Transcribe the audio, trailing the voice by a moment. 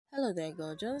Hello there,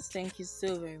 gorgeous. Thank you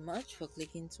so very much for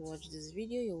clicking to watch this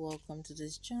video. You're welcome to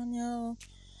this channel.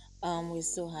 We're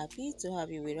so happy to have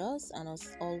you with us, and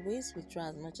as always, we try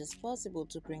as much as possible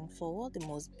to bring forward the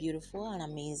most beautiful and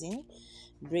amazing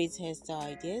braids hairstyle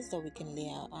ideas that we can lay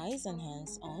our eyes and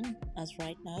hands on. As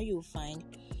right now, you'll find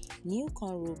new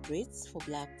cornrow braids for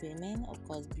black women, of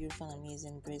course, beautiful and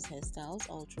amazing braids hairstyles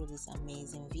all through this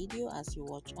amazing video. As you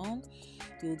watch on,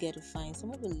 you'll get to find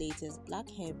some of the latest black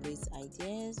hair braids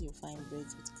ideas. You'll find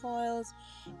braids with coils,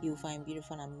 you'll find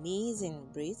beautiful and amazing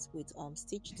braids with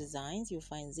stitch designs, you'll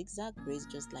find zigzag braids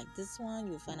just like this one,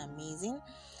 you'll find amazing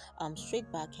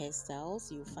straight back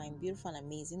hairstyles, you'll find beautiful and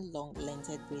amazing long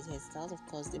lengthed braid hairstyles, of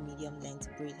course the medium length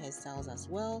braid hairstyles as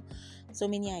well. So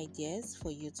many ideas for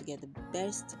you to get the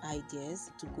best ideas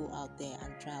to go out there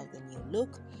and try out the new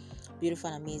look.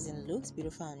 Beautiful and amazing looks,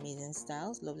 beautiful and amazing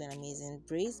styles, lovely and amazing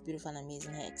braids, beautiful and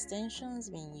amazing hair extensions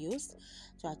being used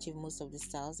to achieve most of the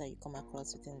styles that you come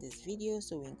across within this video.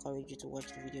 So we encourage you to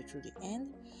watch the video through the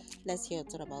end. Let's hear your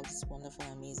thought about this wonderful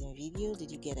and amazing video.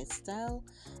 Did you get a style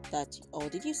or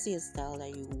did you see a style that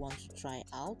you want to try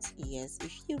out? Yes,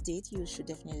 if you did, you should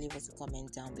definitely leave us a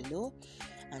comment down below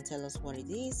and tell us what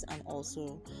it is, and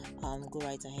also go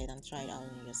right ahead and try it out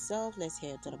on yourself. Let's hear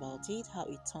your thought about it, how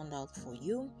it turned out for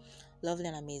you. Lovely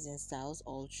and amazing styles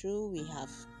all through. We have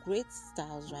great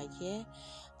styles right here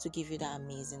to give you that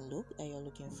amazing look that you're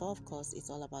looking for. Of course, it's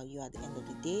all about you at the end of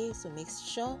the day, so make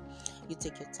sure you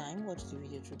take your time, watch the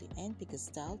video through the end, pick a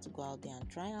style to go out there and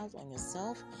try out on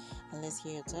yourself. And let's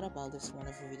hear your thought about this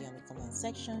wonderful video in the comment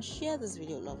section. Share this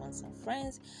video with loved ones and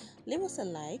friends. Leave us a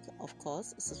like, of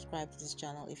course. Subscribe to this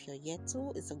channel if you're yet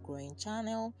to. It's a growing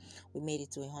channel. We made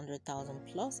it to 100,000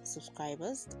 plus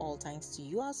subscribers. All thanks to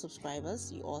you, our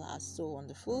subscribers. You all are so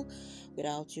wonderful.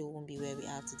 Without you, we won't be where we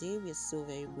are today. We are so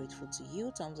very grateful to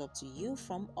you. Thumbs up to you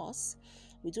from us.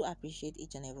 We do appreciate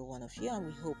each and every one of you, and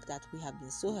we hope that we have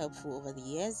been so helpful over the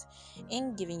years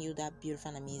in giving you that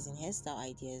beautiful and amazing hairstyle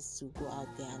ideas to go out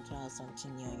there and try out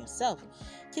something new on yourself.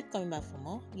 Keep coming back for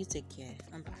more. You take care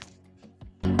and bye.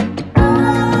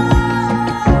 Bye.